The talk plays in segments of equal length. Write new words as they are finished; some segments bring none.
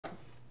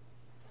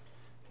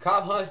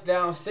Cop hunts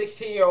down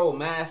 16-year-old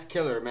mass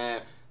killer,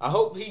 man. I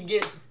hope he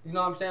gets, you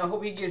know what I'm saying? I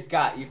hope he gets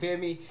got, you feel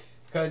me?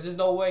 Because there's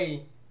no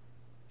way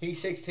he's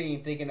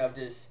 16 thinking of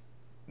this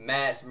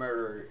mass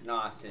murder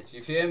nonsense,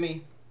 you feel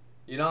me?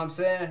 You know what I'm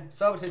saying?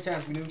 Sub to the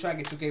channel if you're new.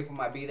 Trying to get 2K for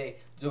my B-Day,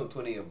 June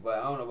 20th, but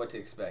I don't know what to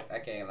expect. I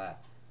can't lie.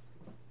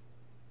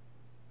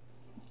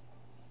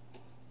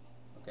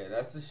 Okay,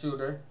 that's the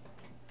shooter.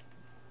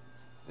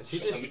 Did he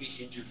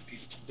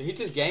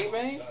just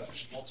gangbang?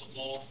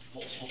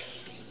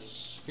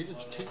 He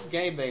just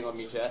gangbang on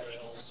me, chat.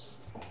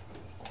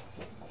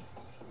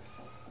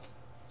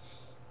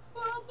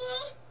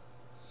 Papa,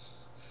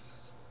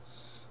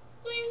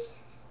 please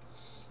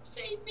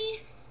save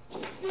me.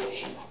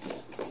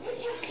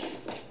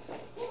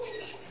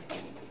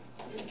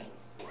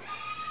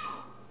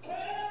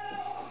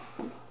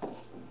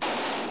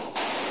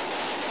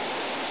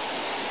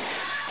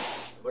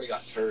 Nobody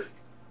got hurt,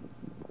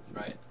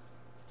 right?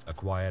 A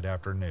quiet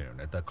afternoon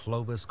at the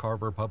Clovis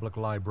Carver Public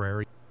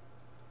Library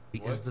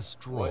is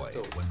destroyed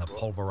when the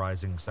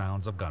pulverizing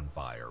sounds of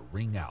gunfire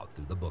ring out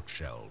through the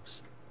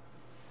bookshelves.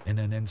 In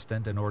an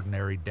instant, an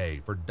ordinary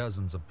day for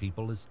dozens of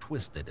people is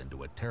twisted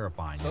into a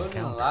terrifying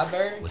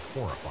encounter with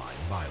horrifying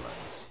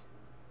violence.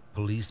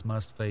 Police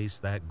must face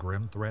that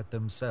grim threat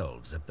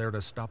themselves if they're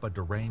to stop a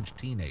deranged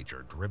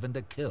teenager driven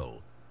to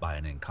kill by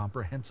an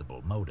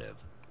incomprehensible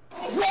motive.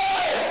 Run!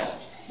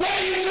 What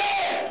are you doing?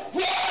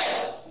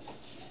 Run!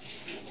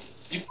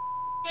 You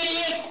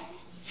idiot!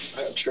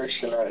 I have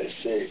church tonight at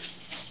 6.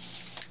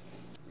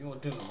 You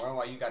won't do no run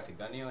while you got the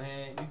gun in your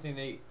hand? You think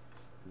they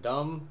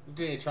dumb? You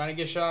think they trying to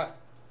get shot?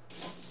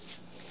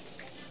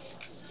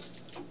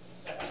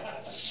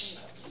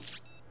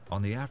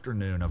 On the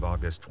afternoon of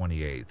August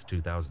 28,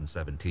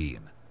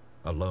 2017,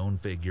 a lone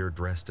figure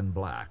dressed in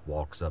black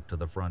walks up to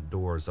the front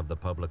doors of the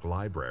public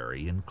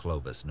library in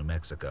Clovis, New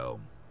Mexico.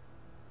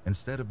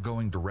 Instead of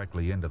going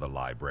directly into the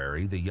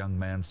library, the young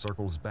man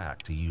circles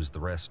back to use the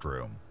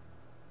restroom.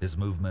 His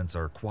movements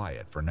are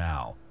quiet for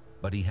now,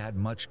 but he had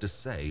much to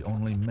say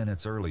only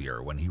minutes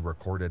earlier when he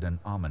recorded an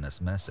ominous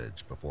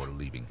message before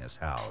leaving his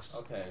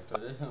house. Okay, so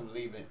this is him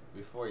leaving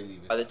before he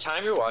leaves. By the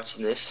time you're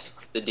watching this,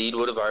 the deed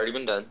would have already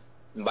been done.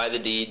 And by the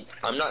deed,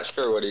 I'm not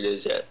sure what it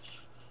is yet.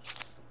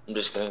 I'm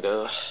just gonna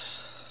go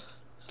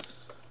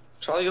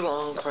trolley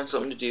along, find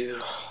something to do.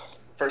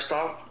 First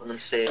off, I'm gonna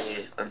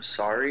say I'm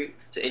sorry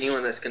to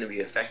anyone that's gonna be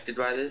affected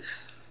by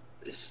this.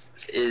 This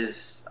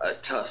is a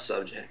tough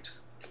subject.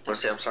 I wanna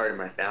say I'm sorry to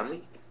my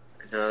family.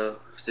 No,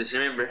 just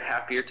remember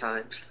happier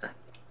times.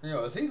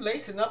 Yo, is he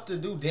lacing up to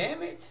do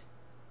damage?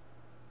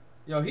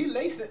 Yo, he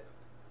lacing.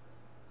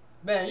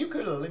 Man, you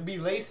could be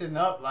lacing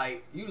up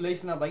like you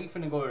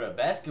finna go to the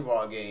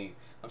basketball game.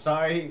 I'm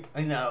sorry,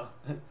 I know.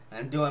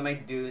 I'm doing my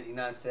dude, you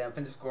know what I'm saying? I'm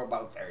finna score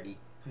about 30.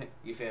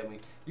 You feel me?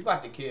 You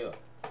about to kill.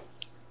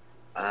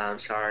 I'm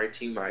sorry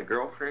to my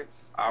girlfriend.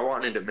 I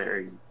wanted to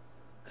marry you,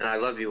 and I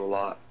love you a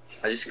lot.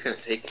 I just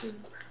couldn't take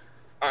him.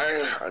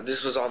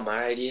 This was all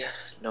my idea.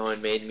 No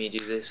one made me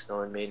do this. No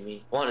one made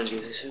me want to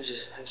do this. It was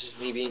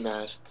just me being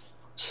mad.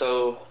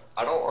 So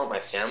I don't want my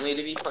family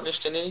to be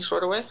punished in any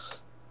sort of way.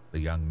 The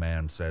young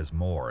man says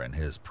more in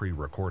his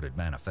pre-recorded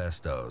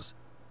manifestos,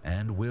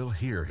 and we'll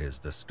hear his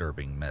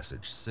disturbing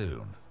message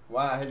soon.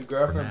 Wow, his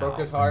girlfriend For now, broke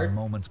his heart?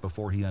 moments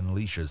before he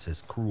unleashes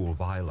his cruel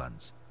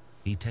violence,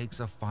 he takes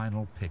a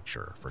final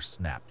picture for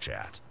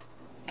Snapchat.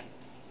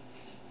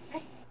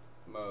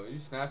 Bro, you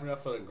snapping up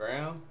for the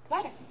ground?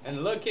 And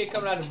the little kid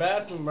coming out the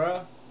bathroom,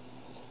 bro.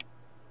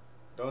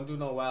 Don't do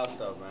no wild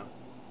stuff, man.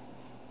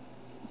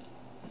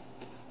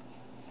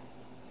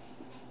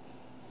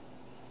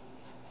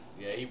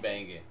 Yeah, he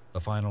banging. The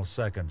final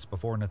seconds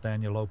before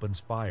Nathaniel opens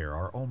fire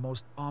are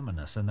almost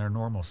ominous in their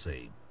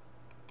normalcy.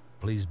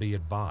 Please be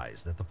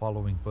advised that the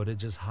following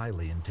footage is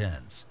highly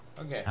intense.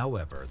 Okay.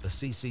 However, the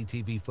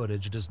CCTV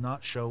footage does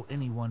not show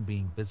anyone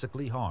being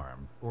physically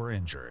harmed or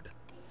injured.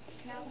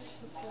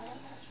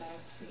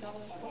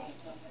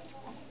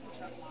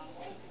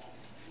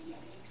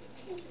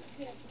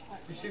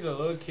 You see the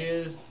little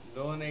kids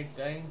doing their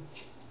thing?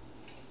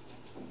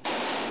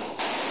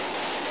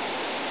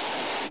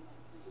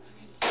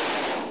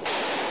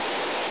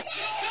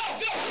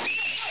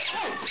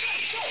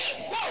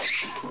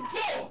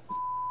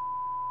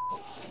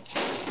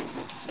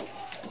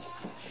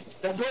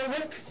 That door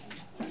work?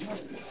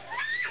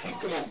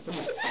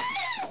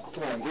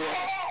 Come on, girl.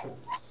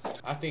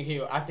 I think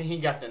he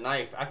got the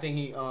knife. I think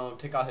he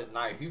took out his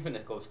knife. He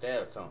finna go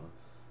stab something.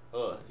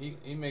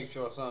 He made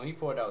sure something. He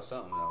pulled out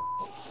something though.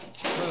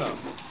 Hold on.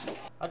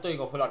 I thought he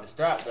gonna pull out the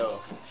strap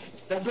though.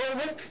 That door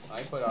work? Oh,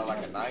 he put out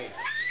like a knife.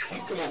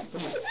 Come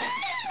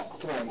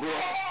on,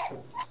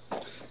 girl.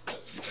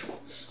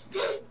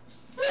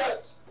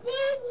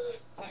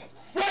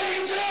 What are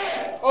you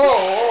doing?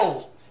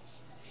 Oh!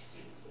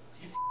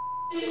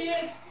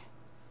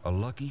 A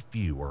lucky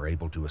few are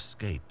able to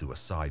escape through a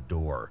side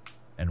door,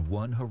 and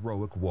one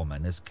heroic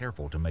woman is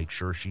careful to make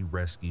sure she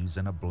rescues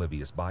an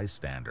oblivious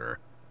bystander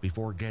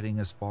before getting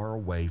as far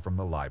away from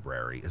the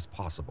library as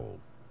possible.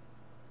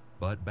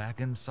 But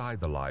back inside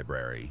the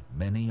library,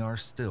 many are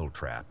still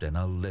trapped in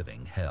a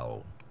living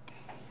hell.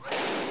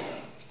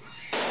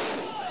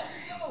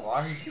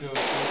 Why he still shooting,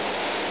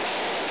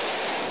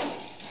 man?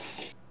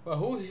 But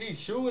who is he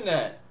shooting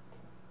at?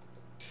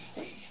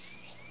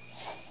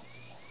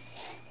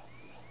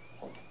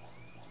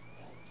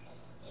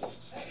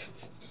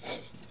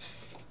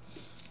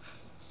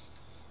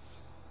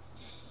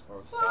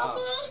 Or stop.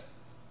 Papa,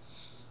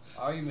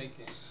 How are you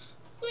making?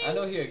 please I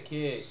know he a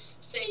kid.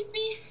 save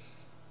me.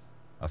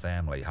 A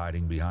family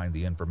hiding behind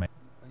the information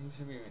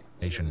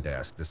You should be.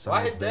 desk Why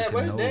decides his they dad- can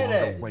where's no dad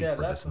longer at? wait Dad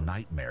for left this him.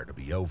 nightmare to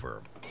be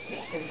over.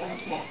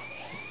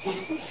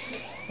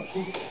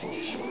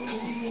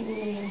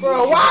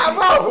 Bro, why,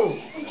 bro?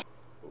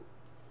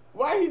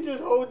 Why he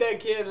just hold that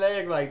kid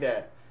leg like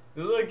that?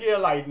 The little kid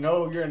like,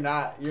 no, you're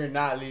not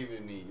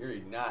leaving me. You're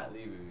not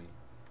leaving me.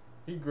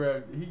 He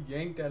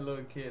yanked that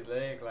little kid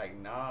leg like,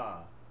 nah.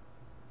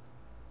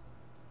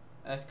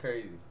 That's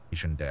crazy.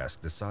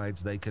 Desk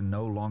decides they can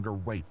no longer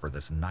wait for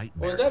this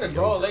nightmare. Well, is that to a be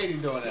grown over. lady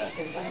doing that?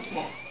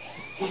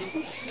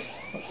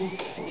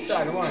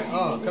 Shot the one.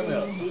 Come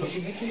here.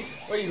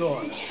 Where you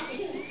going?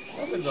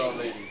 That's a grown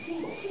lady.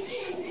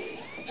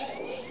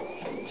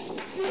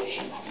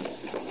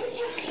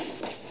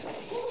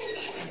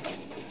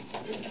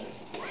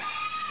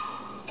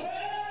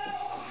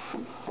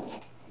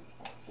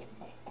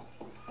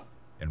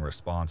 In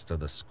response to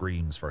the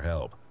screams for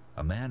help,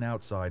 a man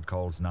outside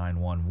calls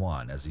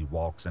 911 as he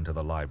walks into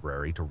the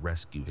library to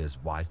rescue his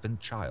wife and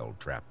child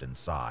trapped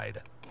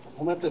inside.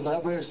 I'm at the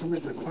library.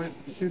 Somebody's required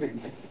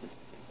shooting.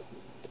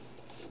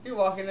 He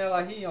walking there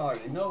like he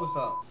already knows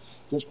something.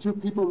 There's 2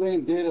 people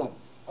laying dead up.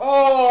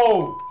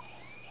 Oh!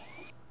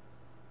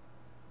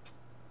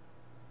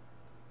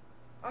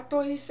 I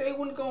thought he said he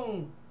wasn't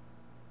going.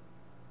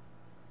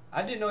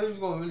 I didn't know he was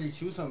going to really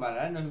shoot somebody.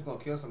 I didn't know he was going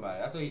to kill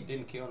somebody. I thought he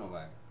didn't kill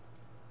nobody.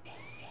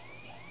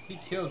 He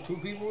killed 2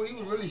 people? He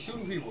was really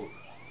shooting people.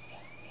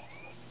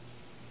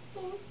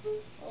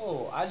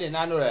 Oh, I did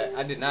not know that.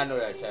 I did not know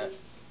that, chat.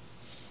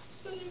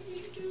 Whatever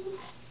you do.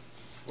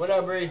 What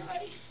up, Bree?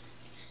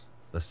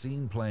 The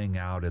scene playing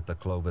out at the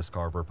Clovis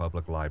Carver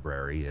Public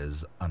Library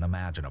is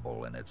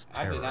unimaginable in its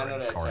I terror did not know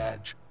and that,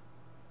 carnage.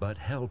 But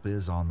help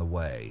is on the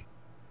way,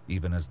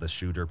 even as the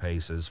shooter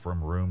paces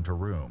from room to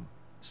room,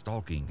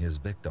 stalking his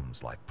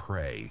victims like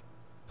prey.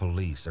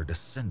 Police are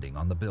descending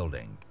on the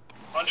building.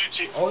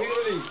 Oh, he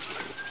really...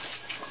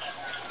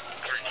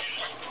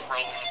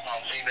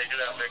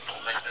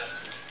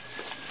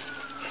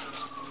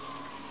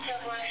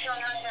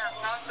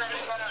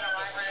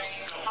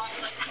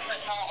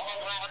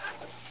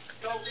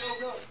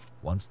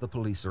 Once the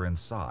police are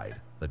inside,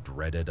 the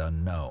dreaded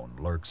unknown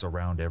lurks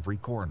around every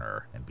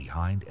corner and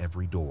behind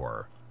every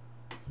door.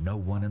 No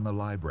one in the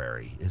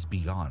library is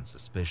beyond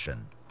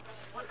suspicion.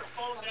 Put the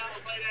phone down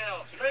and lay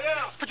down. Lay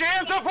down. Put your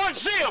hands up where I can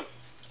see them.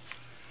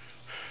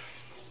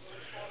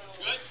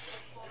 Good?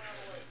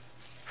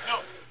 No.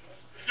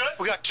 Good?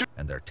 We got 2.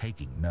 And they're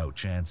taking no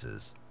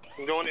chances.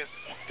 I'm going in.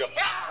 Go.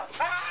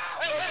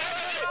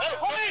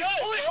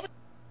 Police!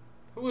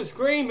 Who was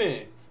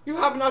screaming? You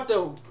hopping out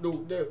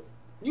the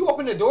you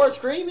open the door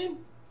screaming?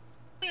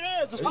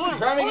 Hands, it's Are you police.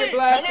 trying to get Police,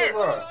 blasted, come here.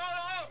 bro?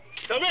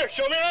 Come here,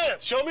 show me your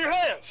hands. Show me your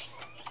hands.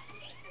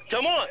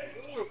 Come on.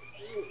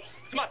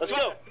 Come on, let's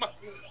go. Come on.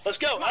 Let's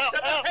go. Out,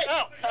 out,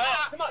 out.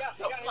 Come on.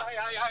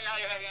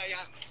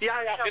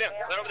 Yeah, get in.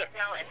 Right over there.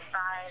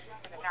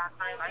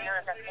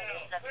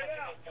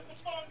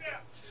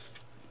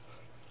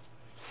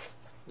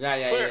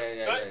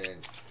 Yeah.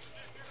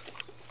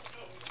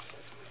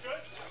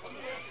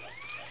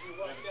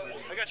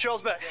 I got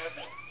Charles back.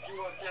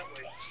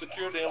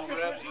 Secure them.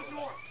 Grab.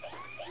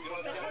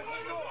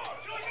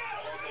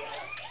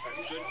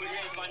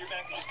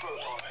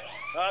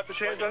 All right, put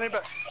your hands down your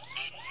back.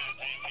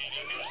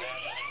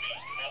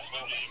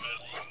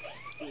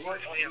 Okay,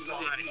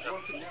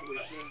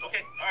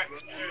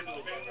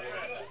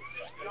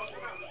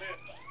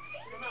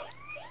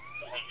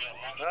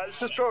 all right,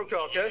 this is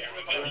protocol, okay?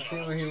 You see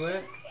where he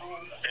went?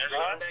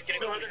 Can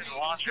you go further?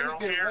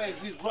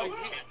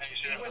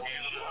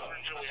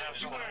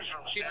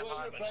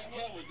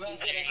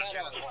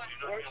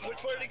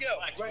 Which way did he go?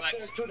 Right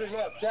there to the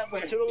left. That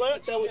way. To the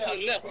left? That way to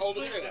the left. Over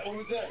there.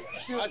 Over there.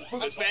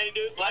 Hispanic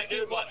dude, black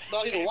dude, what?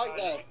 No, he's a white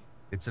guy.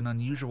 It's an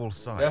unusual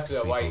sight to Definitely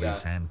a see white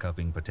police guy.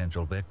 handcuffing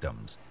potential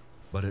victims.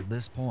 But at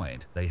this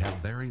point, they have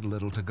very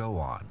little to go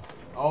on.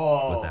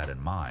 Oh. With that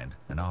in mind,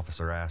 an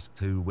officer asked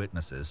 2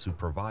 witnesses who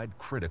provide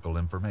critical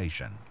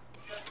information.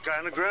 Guy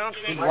on the ground?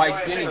 He's a white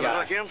skinny Look guy.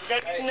 like him?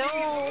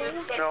 No,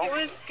 No. he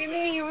was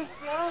skinny, he was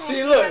slow.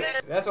 See, look.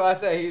 That's why I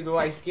said he's the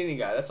white skinny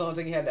guy. That's the only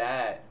thing he had to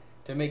add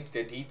to make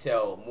the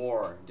detail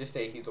more. Just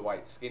say he's a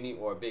white skinny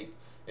or a big.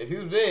 If he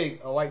was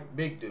big, a white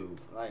big dude,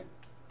 like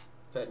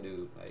fat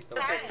dude, like. Come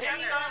on.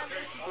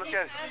 Look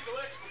at it.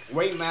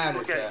 Weight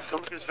matters. Look at it. Yeah. Come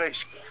look at his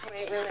face.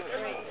 Wait. Of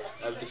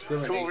Come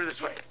discrimination. over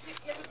this way.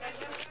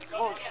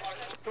 Come on.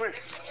 Come here.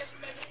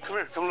 Come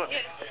here. Come look.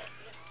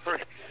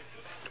 Hurry.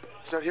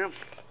 Is that him?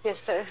 Yes,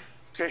 sir.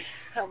 Okay.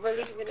 I believe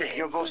it Okay, is.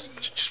 you go.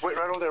 Just wait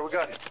right over there. We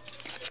got it.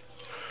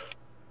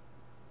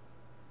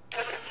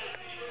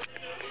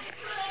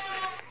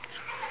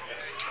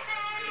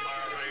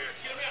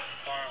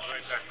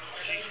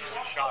 She's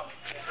in shock.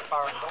 It's a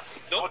fire.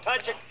 Don't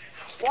touch it.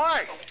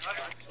 Why?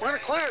 We're gonna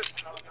clear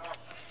it.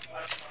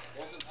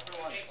 Where's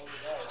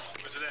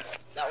it at?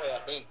 That way, I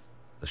think.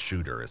 The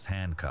shooter is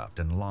handcuffed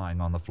and lying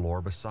on the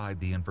floor beside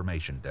the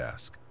information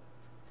desk.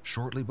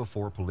 Shortly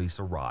before police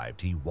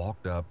arrived, he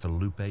walked up to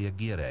Lupe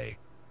Aguirre,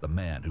 the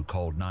man who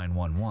called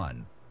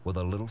 911, with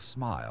a little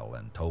smile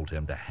and told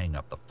him to hang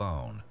up the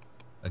phone.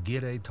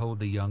 Aguirre told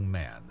the young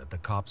man that the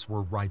cops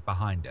were right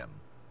behind him,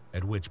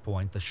 at which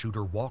point the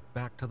shooter walked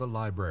back to the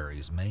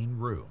library's main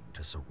room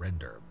to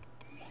surrender.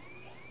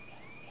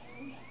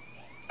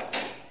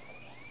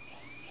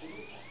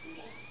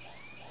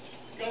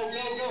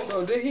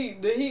 So did he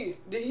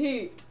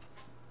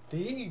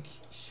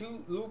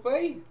shoot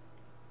Lupe?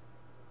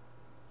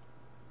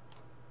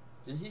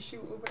 Did he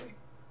shoot Lupe?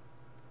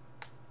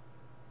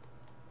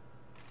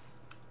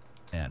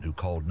 Man who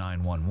called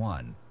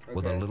 911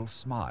 with a little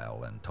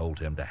smile and told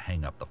him to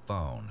hang up the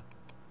phone.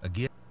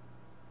 Aguirre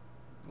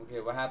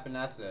what happened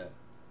after that?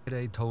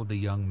 Aguirre told the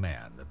young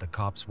man that the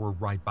cops were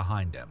right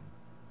behind him,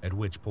 at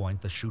which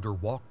point the shooter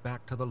walked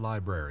back to the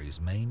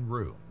library's main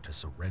room to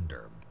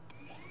surrender.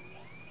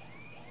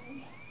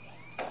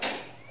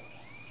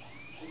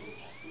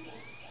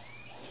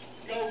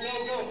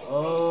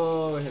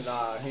 Oh,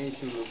 nah, he ain't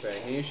shoot Lupe.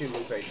 He ain't shoot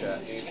Lupe,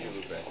 chat. He ain't shoot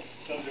Lupe.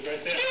 Something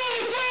right there.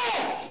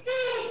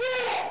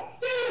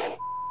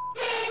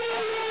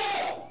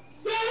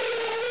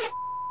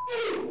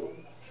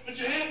 Put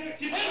your hand.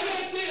 Keep your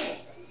hand.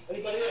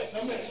 Anybody else?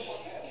 I'm in.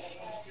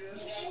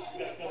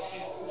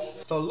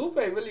 So Lupe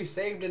really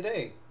saved the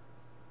day.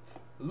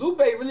 Lupe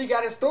really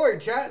got a story,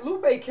 chat.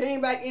 Lupe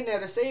came back in there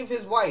to save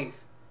his wife.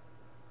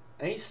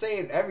 And he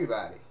saved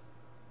everybody.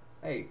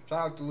 Hey,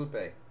 shout out to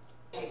Lupe.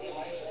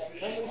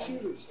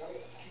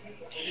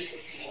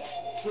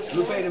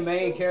 Lupe, the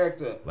main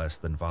character. Less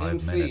than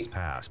 5 minutes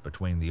passed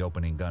between the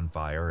opening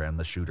gunfire and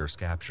the shooter's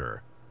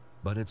capture,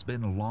 but it's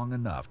been long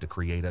enough to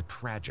create a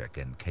tragic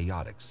and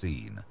chaotic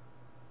scene.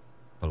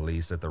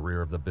 Police at the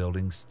rear of the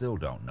building still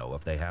don't know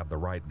if they have the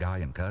right guy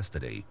in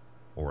custody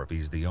or if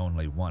he's the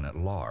only one at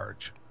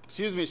large.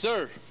 Excuse me,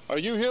 sir. Are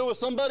you here with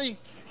somebody?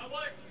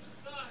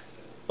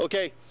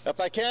 Okay,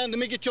 if I can, let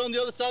me get you on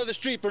the other side of the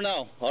street for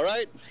now, all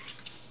right?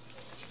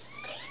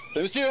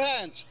 Let me see your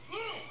hands.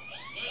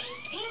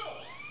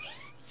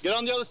 Get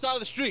on the other side of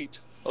the street.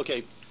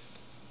 Okay.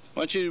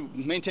 Why don't you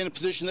maintain a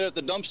position there at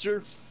the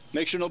dumpster?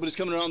 Make sure nobody's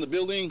coming around the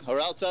building or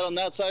outside on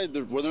that side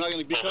where they're not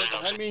going to be coming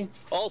behind me.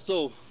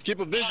 Also, keep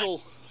a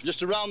visual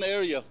just around the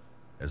area.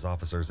 As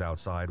officers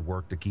outside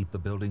work to keep the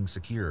building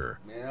secure,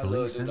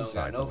 police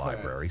inside the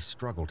library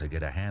struggle to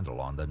get a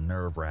handle on the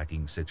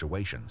nerve-wracking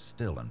situation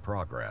still in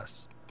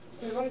progress.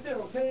 Stay right there,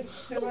 okay?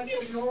 Stay right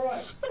there, you're all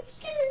right. I'm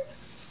scared.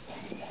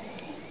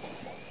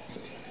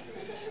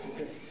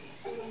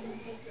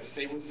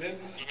 Stay with him.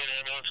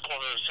 Ambulance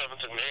corner of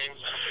 7th and Main.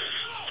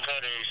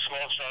 Had a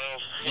small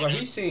child. Well,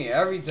 he's seeing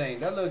everything.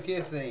 That little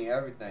kid seeing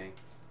everything.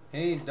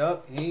 He ain't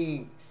duck.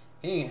 He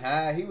ain't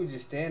hide. He was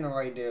just standing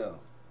right there,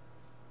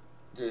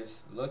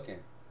 just looking.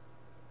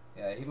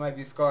 Yeah, he might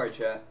be scarred,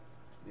 chat.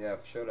 Yeah,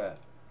 for sure that.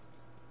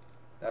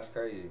 That's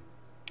crazy.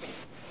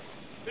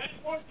 That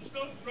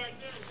enforcement right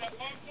there. Is that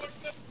law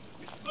enforcement?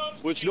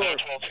 Which door?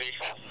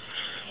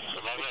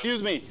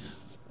 Excuse me.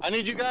 I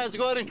need you guys to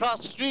go ahead and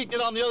cross the street, get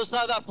on the other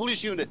side of that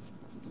police unit.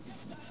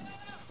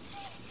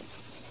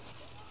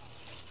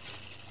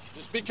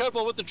 Just be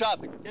careful with the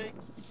traffic, okay?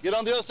 Get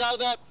on the other side of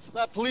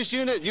that police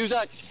unit, use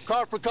that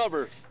car for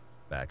cover.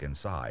 Back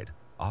inside,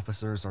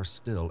 officers are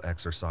still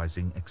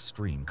exercising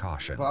extreme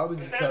caution. Why would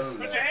you tell him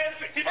that?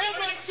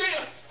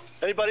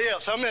 Anybody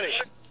else? How many?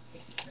 He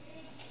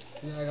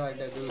acting like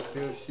that dude's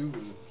still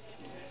shooting.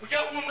 We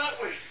got one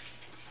that way.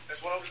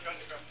 That's what I was going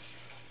to go.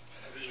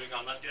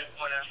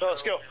 No,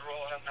 let's go.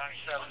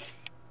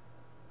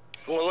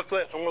 I'm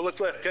gonna look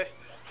left. Okay?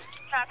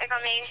 Traffic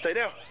on Main. Stay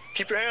down.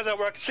 Keep your hands out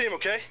where I can see them,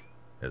 okay?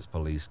 As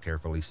police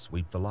carefully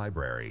sweep the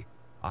library,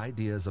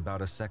 ideas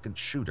about a second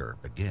shooter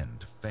begin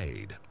to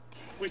fade.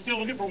 We still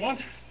looking for one?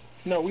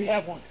 No, we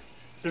have one.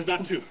 There's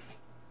not two.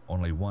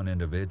 Only one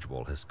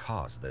individual has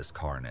caused this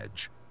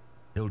carnage.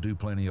 He'll do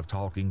plenty of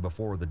talking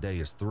before the day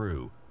is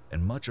through,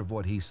 and much of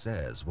what he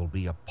says will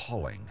be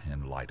appalling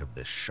in light of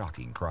this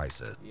shocking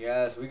crisis.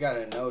 Yes, we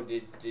gotta know,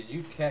 did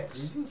you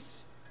catch...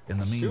 In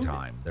the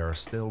meantime, there are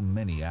still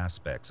many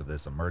aspects of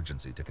this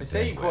emergency to They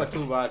say you contend caught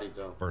with. 2 bodies,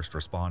 though. First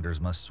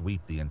responders must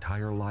sweep the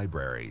entire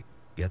library,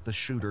 get the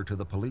shooter to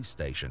the police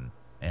station,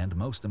 and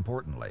most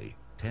importantly,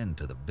 tend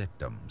to the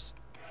victims.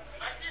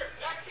 Back here!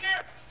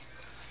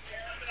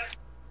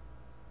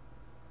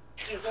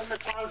 He's in the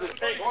closet.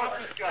 Hey,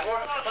 watch this guy.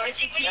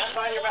 Stand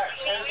behind your back.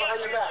 Stand behind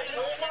your back.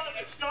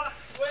 Scott,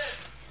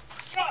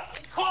 Scott,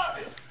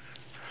 closet.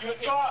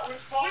 Scott,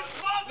 which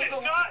closet,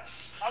 Scott?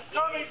 I'm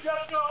coming,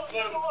 just go.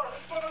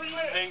 What are you in?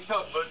 Hang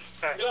tough, bud.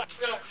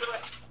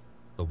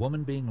 The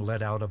woman being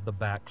led out of the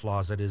back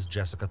closet is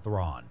Jessica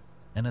Thrawn,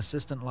 an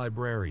assistant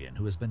librarian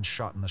who has been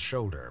shot in the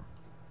shoulder.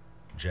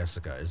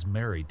 Jessica is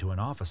married to an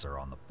officer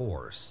on the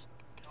force.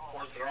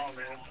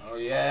 Oh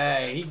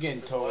yeah, he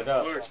getting towed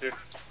up.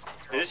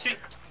 Is she?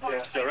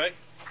 Yeah. All right.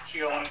 She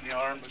got one in the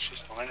arm, but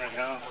she's fine right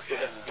now. Okay,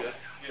 good.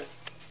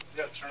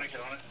 Yeah, tourniquet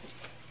on it.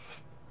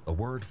 The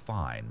word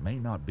fine may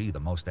not be the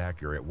most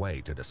accurate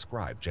way to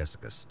describe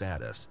Jessica's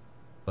status,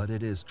 but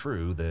it is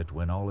true that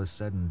when all is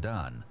said and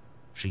done,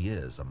 she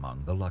is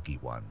among the lucky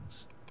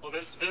ones. Well,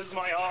 this is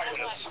my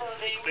office.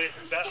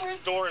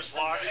 That door is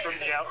locked from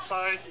the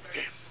outside,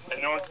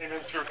 and no one came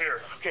in through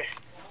here. Okay.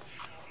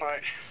 All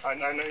right. I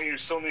know you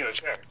still need a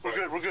check. We're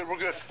good.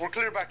 We're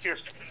clear back here.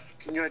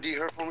 Can you ID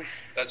her for me?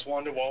 That's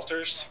Wanda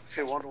Walters.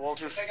 Okay, Wanda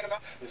Walters.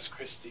 This is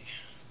Christy.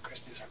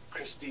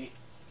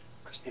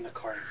 Christina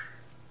Carter.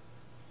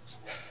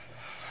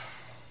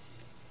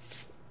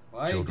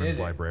 Children's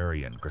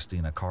librarian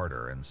Christina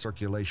Carter and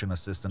circulation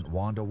assistant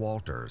Wanda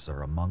Walters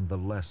are among the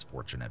less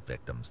fortunate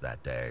victims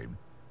that day,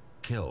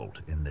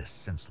 killed in this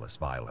senseless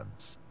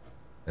violence.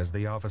 As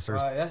the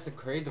officers... that's the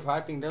crazy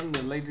part. I think them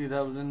the lady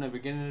that was in the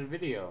beginning of the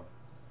video.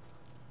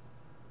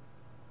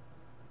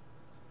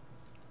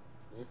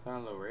 They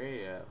found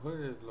Loretta. Who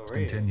is Loretta?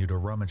 Continue to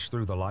rummage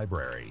through the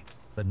library.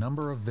 The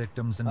number of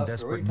victims in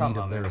desperate need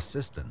of their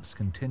assistance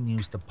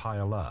continues to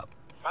pile up.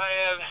 I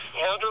have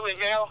elderly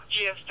male,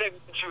 GSW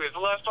to his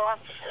left arm,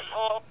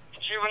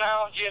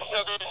 juvenile,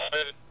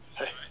 GSW.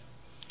 Hey,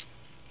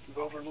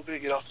 go over a little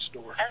bit, get off this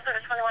door. After the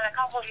 21, I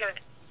called you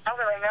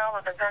elderly male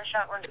with a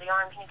gunshot wound to the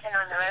arm. Can you tend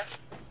on the rest?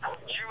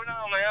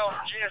 Juvenile male,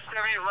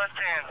 GSW, left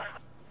hand.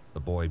 The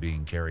boy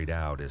being carried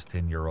out is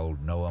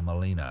 10-year-old Noah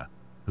Molina,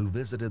 who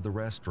visited the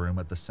restroom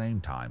at the same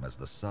time as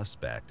the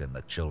suspect in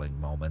the chilling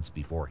moments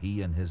before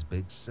he and his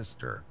big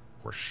sister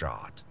were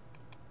shot.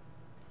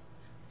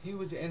 He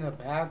was in a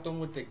bathroom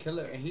with the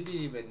killer and he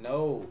didn't even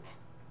know.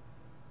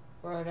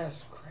 Bro,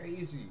 that's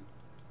crazy.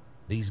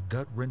 These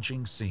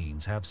gut-wrenching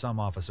scenes have some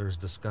officers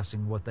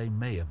discussing what they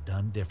may have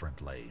done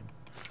differently.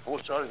 I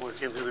was sorry when it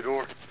came through the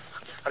door.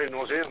 I didn't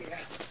know it was him.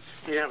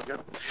 He have a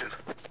gun.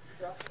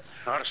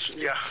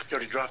 Yeah, he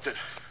already dropped it.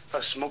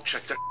 I smoke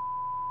checked that.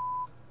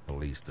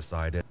 Police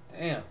decided.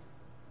 Damn.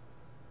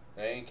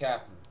 They ain't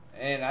capping.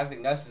 And I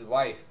think that's his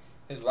wife.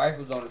 His wife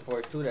was on the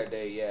force too that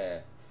day, yeah.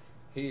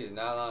 He is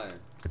not lying.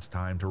 It's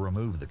time to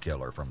remove the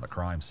killer from the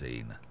crime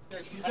scene.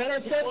 Is that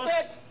our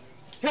suspect?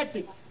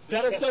 Detective, is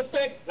that our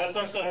suspect? That's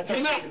our suspect. Get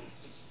him out.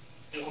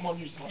 Get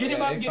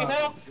him out, get him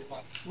out.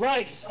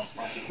 Rice.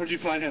 Where'd you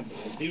find him?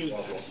 He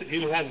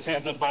had his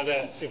hands up by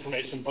the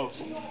information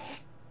post.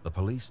 The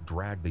police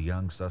drag the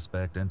young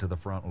suspect into the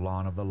front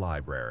lawn of the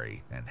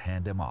library and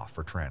hand him off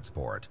for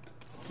transport.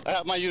 I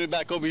have my unit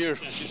back over here.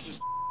 Yes.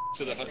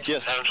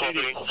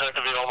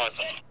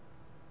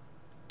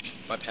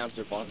 My pants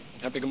are fine.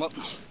 Can I pick them up?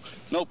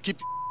 Nope, keep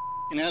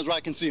your hands where I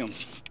can see them.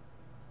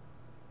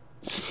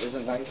 There's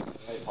a nice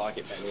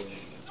pocket, man.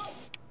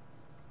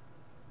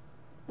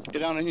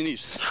 Get down on your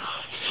knees.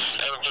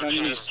 Get on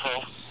your knees.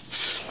 What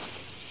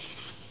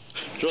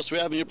else do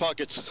we have in your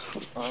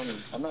pockets?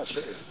 I'm not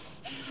sure.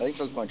 I think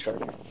it's my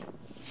charger.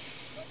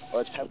 Oh,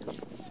 it's Pepper.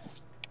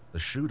 The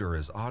shooter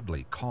is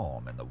oddly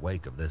calm in the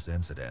wake of this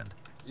incident.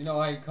 You know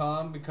why he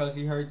calm? Because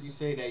he heard you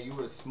say that you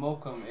would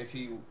smoke him if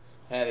he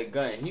had a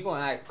gun. He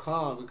gonna act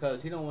calm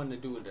because he don't want to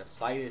do the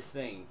slightest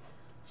thing.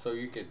 So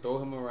you can throw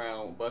him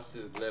around, bust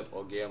his lip,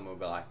 or give him a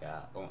black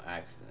eye on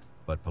accident.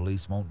 But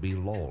police won't be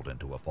lulled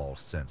into a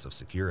false sense of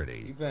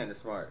security. You playing it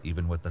smart.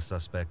 Even with the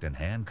suspect in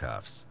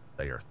handcuffs,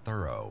 they are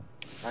thorough.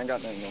 I ain't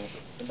got nothing on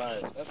it.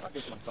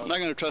 I'm not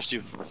gonna trust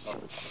you.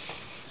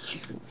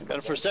 Got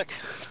it for a sec?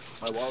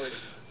 My wallet.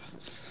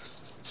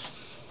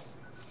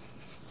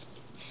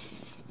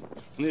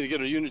 I need to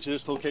get a unit to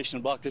this location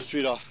and block this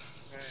street off.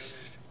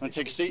 Want to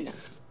take a seat?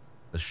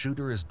 The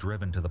shooter is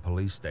driven to the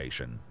police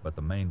station, but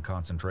the main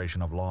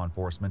concentration of law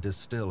enforcement is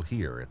still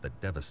here at the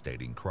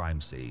devastating crime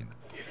scene.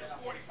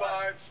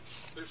 45.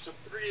 There's some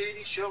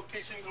 380 shell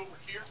casings over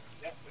here.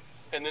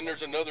 And then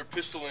there's another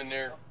pistol in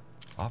there.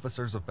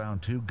 Officers have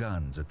found 2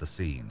 guns at the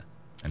scene,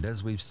 and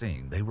as we've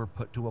seen, they were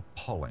put to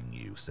appalling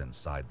use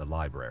inside the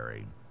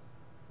library.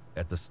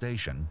 At the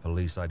station,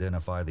 police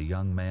identify the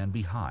young man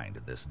behind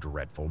this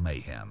dreadful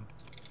mayhem.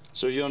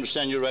 So you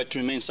understand your right to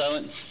remain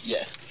silent?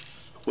 Yeah.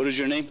 What is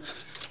your name?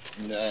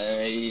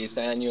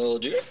 Nathaniel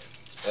Jewett.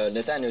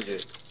 Nathaniel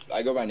Jewett.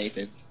 I go by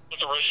Nathan.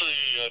 Do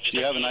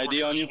you have an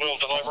ID on you? No.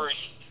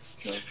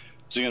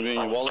 Is it going to be in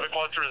your wallet? I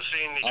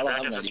don't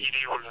have an ID.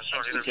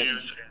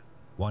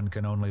 One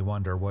can only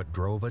wonder what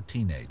drove a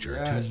teenager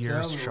 2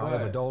 years shy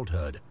of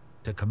adulthood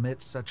to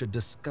commit such a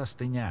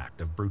disgusting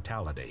act of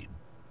brutality.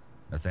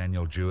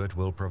 Nathaniel Jewett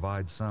will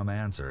provide some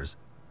answers,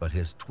 but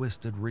his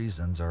twisted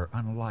reasons are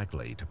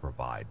unlikely to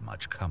provide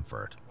much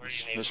comfort.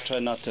 Let's try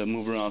not to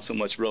move around so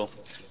much, bro.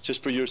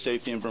 Just for your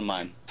safety and for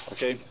mine,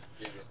 okay?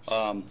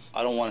 I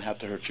don't want to have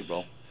to hurt you,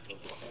 bro.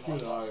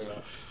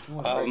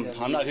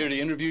 I'm not here to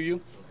interview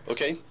you,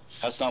 okay?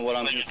 That's not what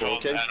I'm here for,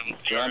 okay?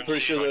 But I'm pretty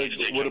sure they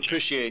would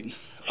appreciate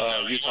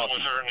you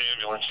talking,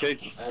 okay?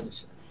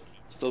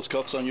 If those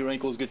cuffs on your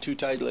ankles get too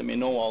tight, let me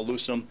know. I'll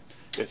loosen them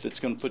if it's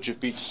going to put your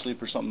feet to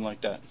sleep or something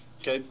like that,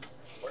 okay?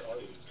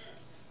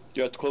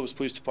 You're at the Clovis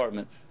Police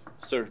Department.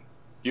 Sir,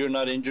 you're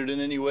not injured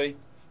in any way?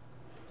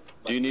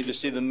 Do you need to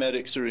see the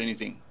medics or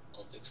anything? I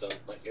don't think so.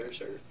 My ears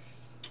hurt.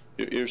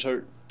 Your ears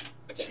hurt?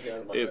 I can't hear out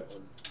of my If- right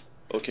one.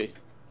 Okay.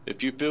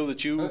 If you feel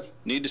that you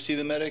need to see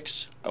the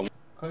medics, I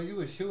Cause you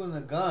was shooting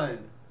a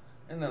gun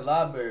in the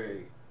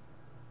library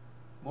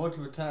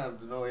multiple times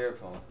with no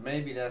earphones.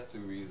 Maybe that's the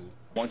reason.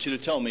 want you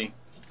to tell me,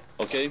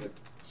 okay? Okay.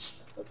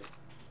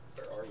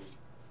 Where are we?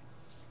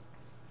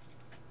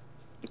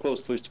 The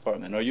Clovis Police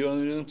Department. Are you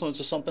under the influence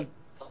of something?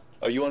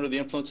 Are you under the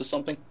influence of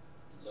something?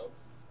 No.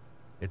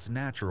 It's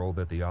natural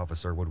that the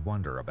officer would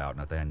wonder about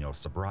Nathaniel's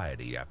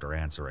sobriety after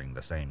answering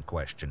the same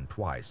question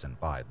twice in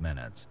 5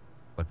 minutes.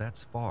 But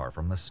that's far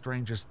from the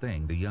strangest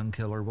thing the young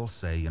killer will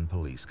say in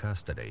police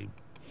custody.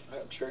 I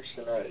have church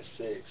tonight at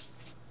 6.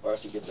 Or I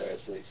have to get there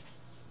at 6.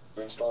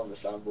 We're installing the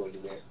soundboard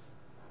today.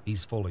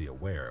 He's fully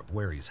aware of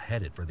where he's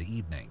headed for the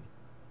evening,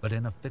 but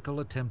in a fickle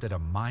attempt at a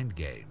mind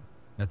game,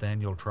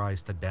 Nathaniel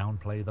tries to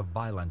downplay the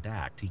violent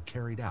act he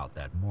carried out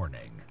that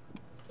morning.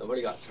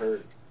 Nobody got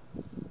hurt.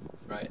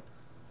 Right.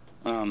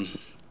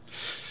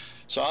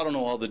 So I don't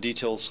know all the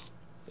details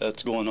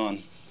that's going on,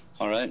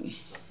 all right?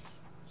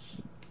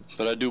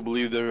 But I do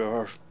believe there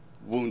are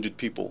wounded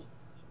people.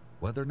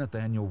 Whether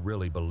Nathaniel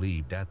really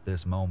believed at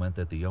this moment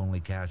that the only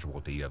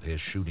casualty of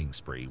his shooting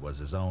spree was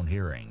his own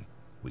hearing,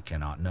 we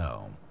cannot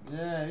know.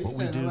 Yeah, What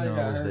we do know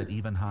is that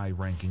even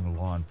high-ranking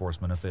law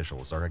enforcement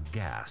officials are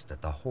aghast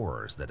at the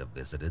horrors that have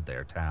visited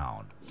their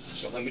town.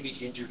 So how many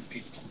injured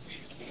people?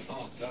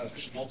 Oh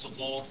gosh,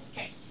 multiple.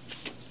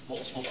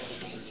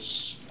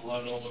 There's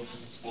blood all over the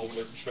floor,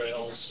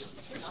 trails.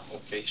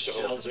 Okay,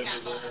 shells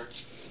everywhere.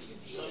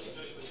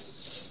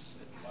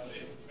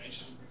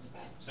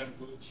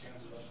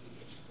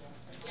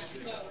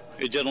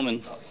 Hey,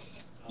 gentlemen,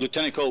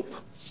 Lieutenant Cope,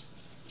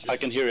 I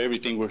can hear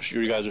everything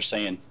you guys are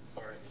saying.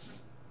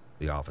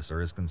 The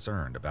officer is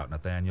concerned about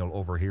Nathaniel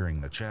overhearing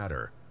the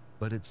chatter,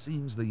 but it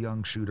seems the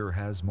young shooter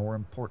has more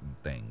important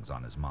things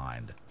on his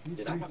mind.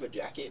 Did I have a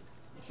jacket?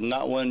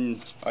 Not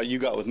when you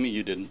got with me,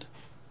 you didn't.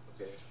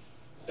 Okay.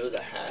 It was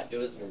a hat. It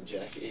wasn't a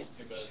jacket.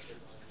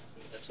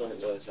 That's what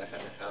it was. I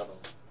had a hat on.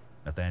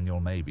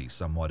 Nathaniel may be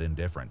somewhat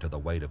indifferent to the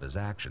weight of his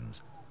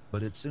actions,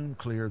 but it's soon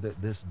clear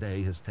that this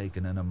day has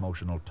taken an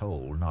emotional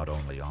toll not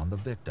only on the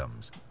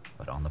victims,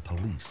 but on the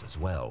police as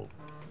well.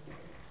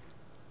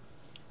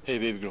 Hey,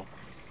 baby girl.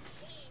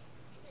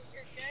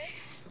 You're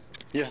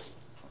good? Yeah,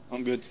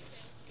 I'm good.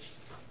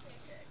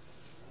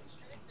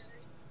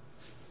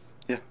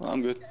 Yeah,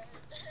 I'm good.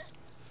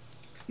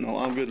 No,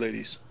 I'm good,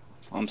 ladies.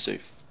 I'm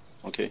safe.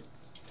 Okay.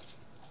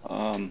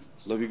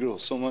 Love you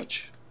girls so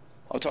much.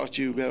 I'll talk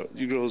to you about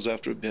you girls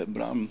after a bit,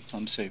 but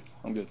I'm safe.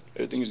 I'm good.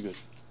 Everything is good.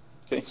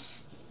 Okay?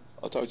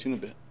 I'll talk to you in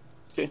a bit.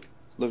 Okay?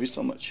 Love you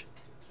so much.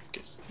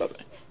 Okay,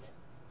 bye-bye.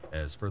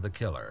 As for the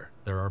killer,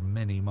 there are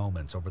many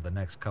moments over the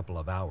next couple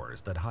of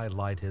hours that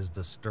highlight his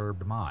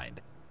disturbed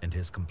mind and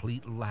his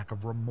complete lack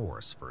of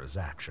remorse for his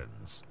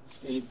actions.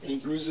 Any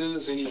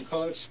bruises, any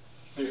cuts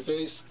on your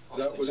face?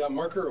 Was that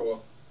marker or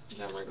what?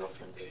 Yeah, my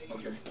girlfriend did.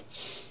 Okay.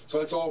 So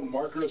that's all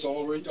marker, it's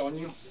all right on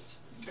you?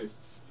 Okay.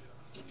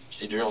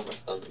 She drew on my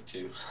stomach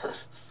too.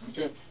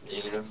 Okay.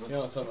 You know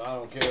something, I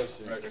don't care.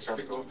 Shit. Right,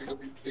 pick up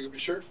your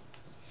shirt.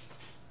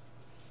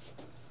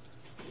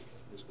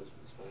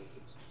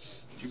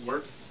 You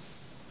work?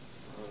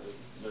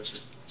 No,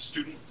 sir.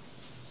 Student?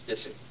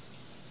 Yes, sir.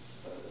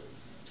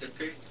 10th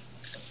grade?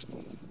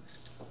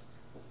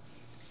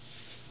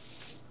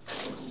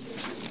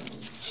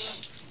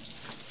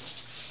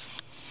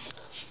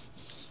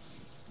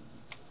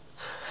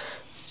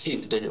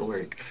 Teeth didn't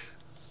work.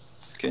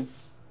 Okay.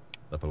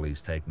 The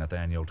police take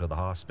Nathaniel to the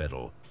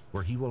hospital,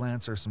 where he will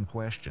answer some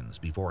questions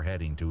before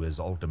heading to his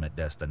ultimate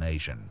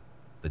destination,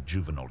 the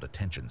Juvenile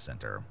Detention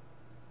Center.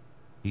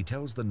 He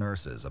tells the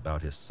nurses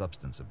about his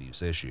substance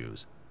abuse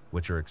issues,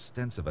 which are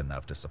extensive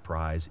enough to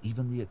surprise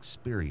even the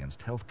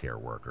experienced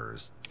healthcare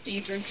workers. Do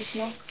you drink or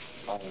smoke?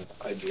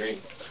 I drink.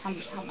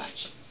 How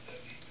much?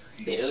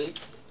 Daily?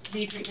 Do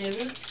you drink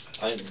daily?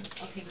 I do.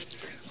 Okay, what do you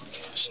drink?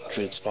 Just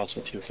trade spots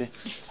with you, okay?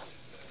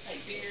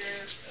 Like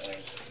beer,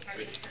 hard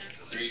liquor.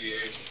 3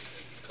 beers,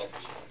 a couple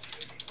shots.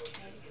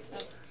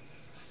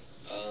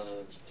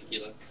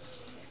 Tequila.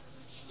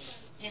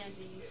 And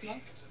do you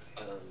smoke?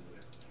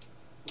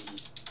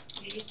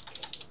 Weed?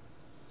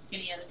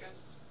 Any other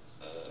drugs?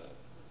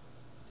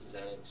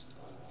 Xanax,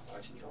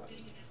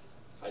 oxycontin,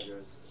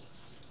 hydros,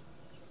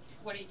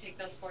 What do you take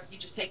those for? You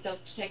just take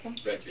those to take them?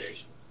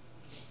 recreation.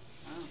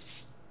 Oh.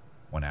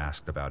 When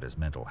asked about his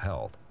mental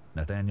health,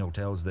 Nathaniel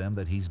tells them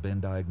that he's been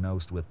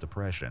diagnosed with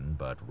depression,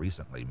 but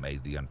recently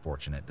made the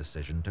unfortunate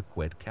decision to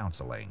quit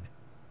counseling.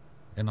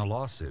 In a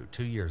lawsuit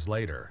 2 years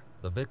later,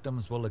 the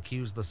victims will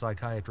accuse the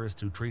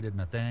psychiatrist who treated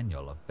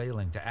Nathaniel of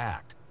failing to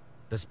act,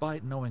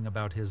 despite knowing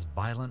about his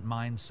violent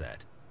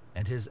mindset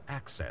and his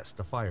access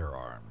to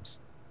firearms.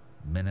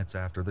 Minutes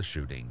after the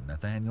shooting,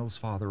 Nathaniel's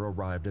father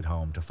arrived at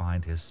home to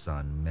find his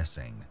son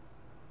missing.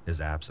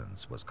 His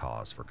absence was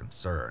cause for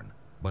concern,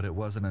 but it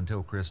wasn't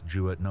until Chris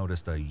Jewett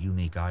noticed a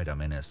unique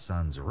item in his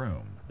son's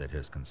room that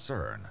his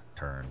concern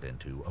turned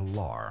into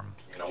alarm.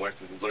 I went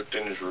and looked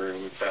in his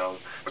room and found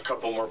a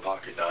couple more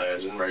pocket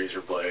knives and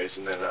razor blades,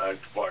 and then I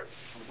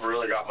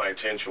really got my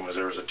attention was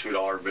there was a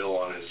 $2 bill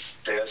on his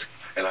desk,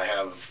 and I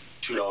have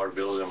 $2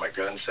 bills in my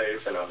gun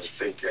safe, and I was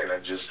thinking, and I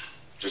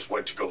just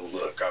went to go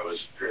look.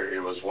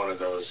 It was one of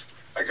those,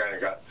 I kind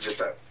of got just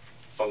that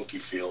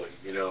funky feeling,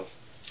 you know.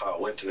 I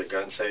went to the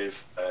gun safe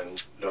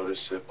and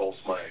noticed that both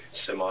my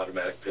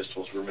semi-automatic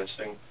pistols were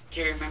missing.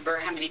 Do you remember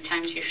how many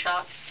times you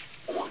shot?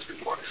 Once or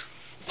twice.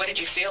 What did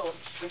you feel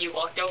when you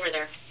walked over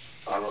there?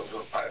 I don't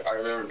know. I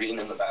remember being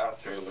in the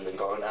bathroom and then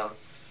going out.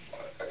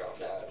 I got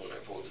mad when I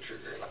pulled the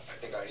trigger, and I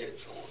think I hit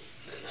someone.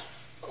 And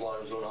then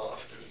alarms went off,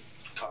 and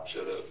the cop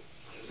showed up.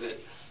 That was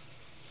it.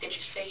 Did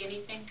you say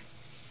anything?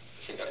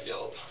 I think I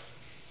yelled.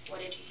 What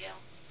did you yell?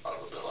 I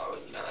don't know. I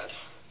was mad.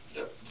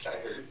 Yep, I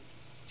heard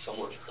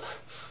someone.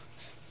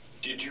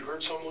 Did you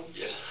hurt someone?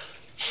 Yeah.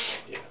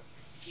 Yeah.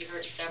 You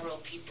hurt several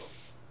people.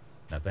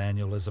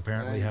 Nathaniel is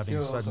apparently Yeah, having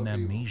kill sudden some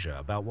people. amnesia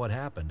about what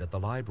happened at the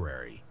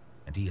library,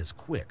 and he is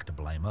quick to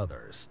blame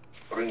others.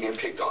 I've been getting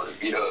picked on and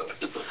beat up.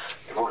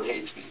 Everyone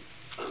hates me.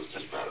 I was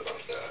just mad about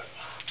that.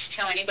 Did you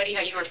tell anybody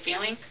how you were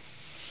feeling?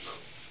 No.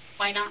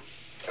 Why not?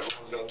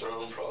 Everyone's got their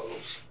own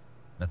problems.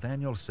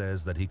 Nathaniel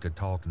says that he could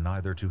talk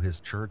neither to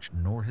his church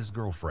nor his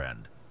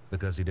girlfriend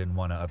because he didn't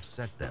want to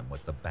upset them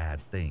with the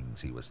bad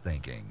things he was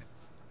thinking.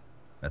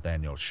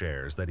 Nathaniel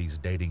shares that he's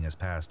dating his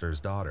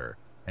pastor's daughter,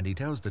 and he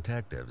tells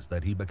detectives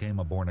that he became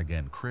a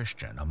born-again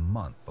Christian a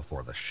month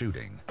before the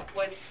shooting.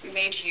 What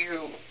made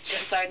you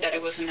decide that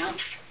it was enough?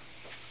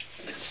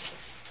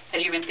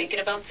 Had you been thinking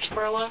about this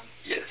for a while?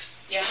 Yes.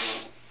 Yeah.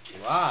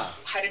 Why?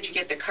 How did you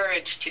get the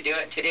courage to do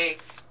it today?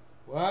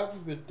 Why have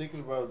you been thinking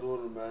about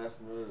doing a mass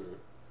murder?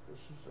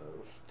 This is so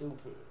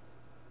stupid.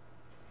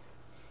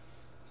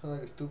 Sounds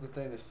like a stupid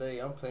thing to say.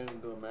 I'm planning to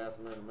do a mass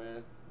murder,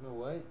 man. No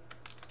way.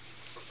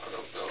 I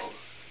don't know.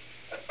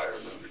 If I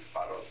remember,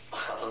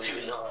 I don't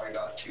even know how I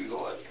got to the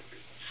library.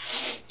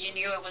 You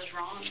knew it was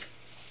wrong.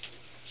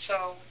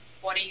 So,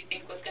 what do you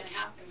think was going to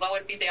happen? What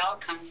would be the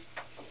outcome?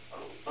 I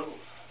don't know.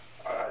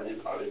 I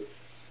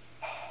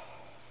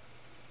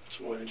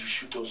So why did you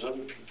shoot those other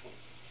people?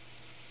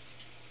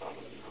 I don't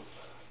know.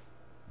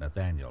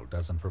 Nathaniel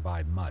doesn't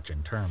provide much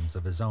in terms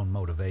of his own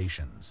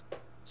motivations,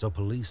 so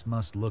police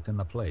must look in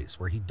the place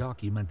where he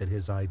documented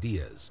his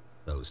ideas,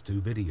 those 2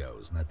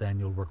 videos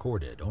Nathaniel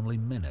recorded only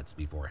minutes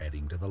before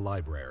heading to the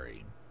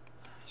library.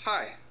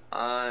 Hi,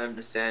 I'm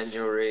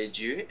Nathaniel Ray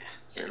Jewett,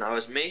 and I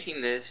was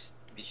making this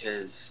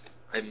because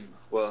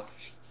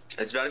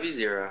it's about to be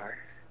 0 hour.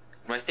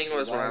 My thing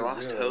was when I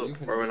lost hope,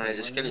 or when I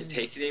just couldn't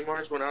take it anymore,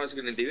 is when I was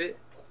going to do it.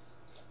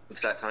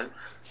 It's that time.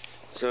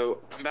 So,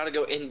 I'm about to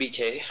go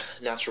NBK,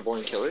 Natural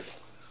Born Killer.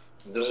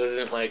 This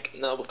isn't like,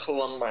 no, but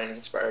Columbine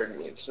inspired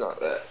me. It's not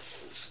that.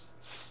 This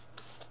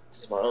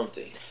is my own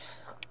thing.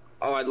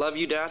 Oh, I love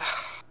you, Dad.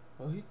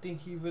 Oh, he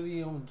think he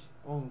really on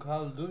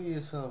Call of Duty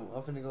or something.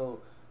 I'm finna go,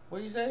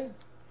 what you say?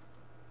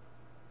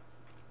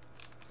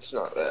 It's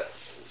not that.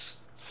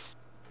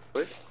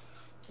 What?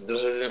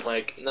 This isn't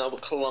like, no,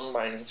 but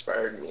Columbine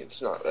inspired me.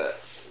 It's not that.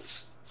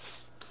 This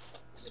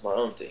is my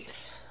own thing.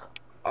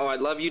 Oh, I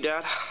love you,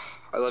 Dad.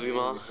 I love you,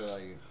 Mom.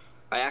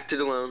 I acted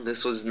alone.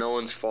 This was no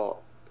one's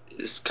fault.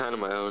 It's kind of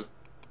my own.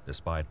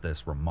 Despite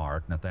this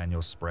remark,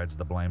 Nathaniel spreads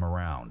the blame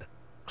around,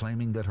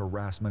 claiming that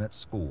harassment at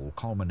school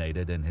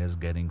culminated in his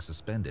getting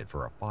suspended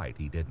for a fight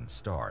he didn't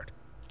start.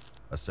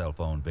 A cell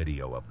phone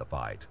video of the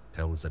fight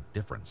tells a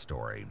different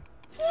story.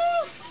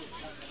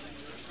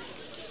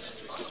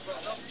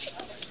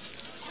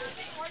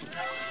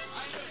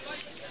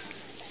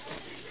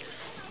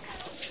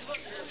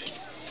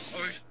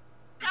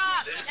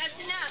 Stop!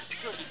 That's enough!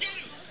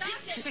 Stop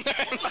it!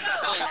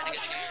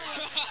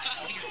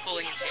 He's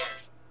pulling his hair.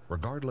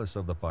 Regardless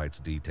of the fight's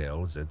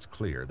details, it's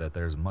clear that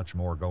there's much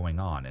more going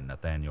on in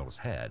Nathaniel's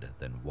head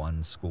than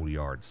one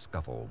schoolyard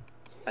scuffle.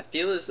 I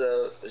feel as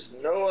though there's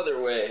no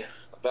other way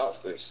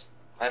about this.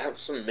 I have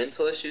some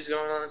mental issues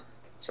going on.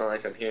 It's not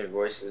like I'm hearing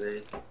voices or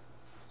anything.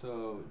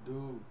 So,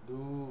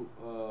 you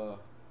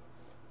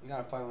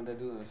gotta find what they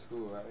do in the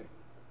school, right?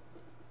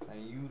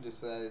 And you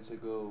decided to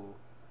go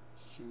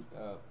shoot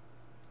up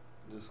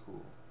the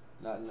school.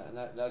 Not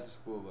the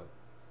school, but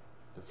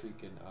the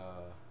freaking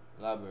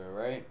library,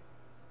 right?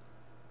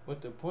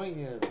 But the point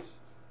is,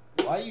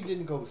 why you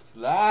didn't go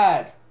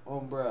slide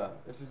on bruh?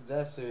 If it's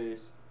that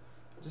serious,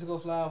 just go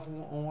slide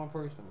on one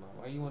person, bro.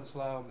 Why you want to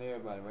slide on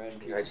everybody, random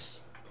people?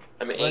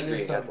 I'm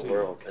angry at the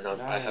world, and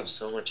I have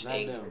so much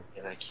anger,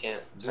 and I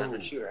can't. It's not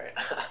what you right.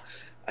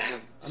 I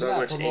have so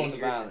much anger,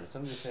 violence.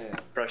 I'm just saying.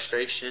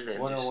 Frustration, and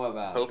just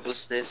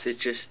hopelessness.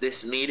 It's just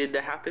this needed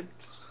to happen.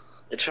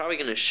 It's probably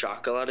gonna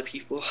shock a lot of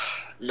people.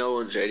 No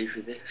one's ready for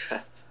this.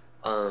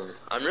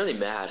 I'm really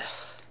mad.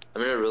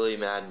 I'm in a really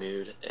mad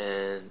mood,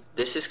 and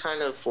this is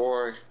kind of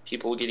for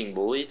people getting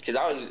bullied, because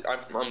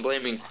I'm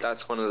blaming,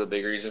 that's one of the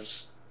big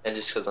reasons, and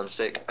just because I'm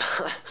sick.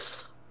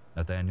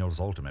 Nathaniel's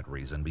ultimate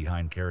reason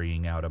behind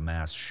carrying out a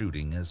mass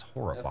shooting is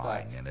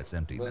horrifying in its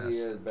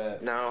emptiness.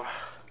 Now,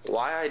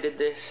 why I did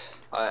this,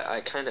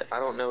 I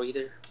don't know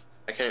either.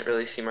 I couldn't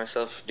really see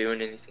myself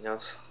doing anything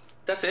else.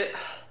 That's it.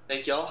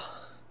 Thank y'all.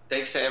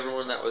 Thanks to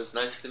everyone that was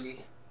nice to me.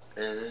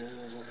 And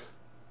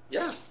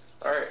yeah,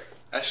 alright.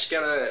 I just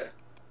gotta...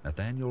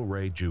 Nathaniel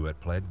Ray Jewett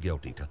pled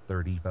guilty to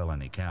 30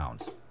 felony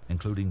counts,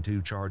 including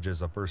 2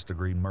 charges of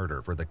first-degree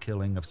murder for the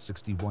killing of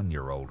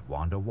 61-year-old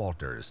Wanda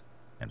Walters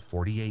and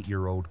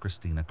 48-year-old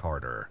Christina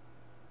Carter.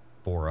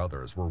 4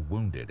 others were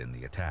wounded in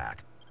the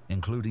attack,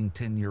 including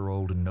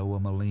 10-year-old Noah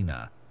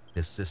Molina,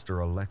 his sister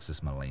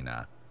Alexis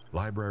Molina,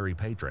 library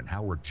patron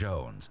Howard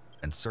Jones,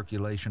 and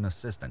circulation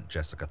assistant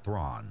Jessica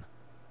Thrawn.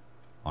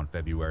 On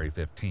February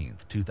 15,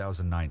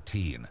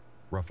 2019,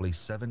 roughly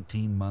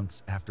 17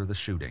 months after the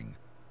shooting,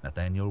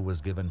 Nathaniel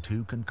was given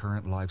 2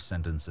 concurrent life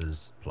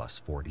sentences plus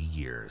 40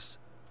 years.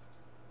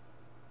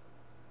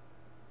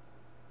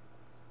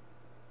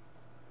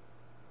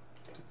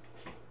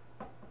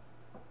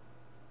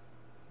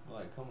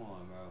 Like, come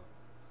on, bro.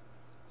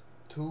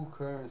 2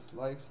 current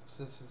life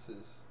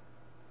sentences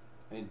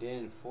and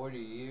then 40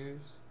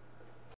 years?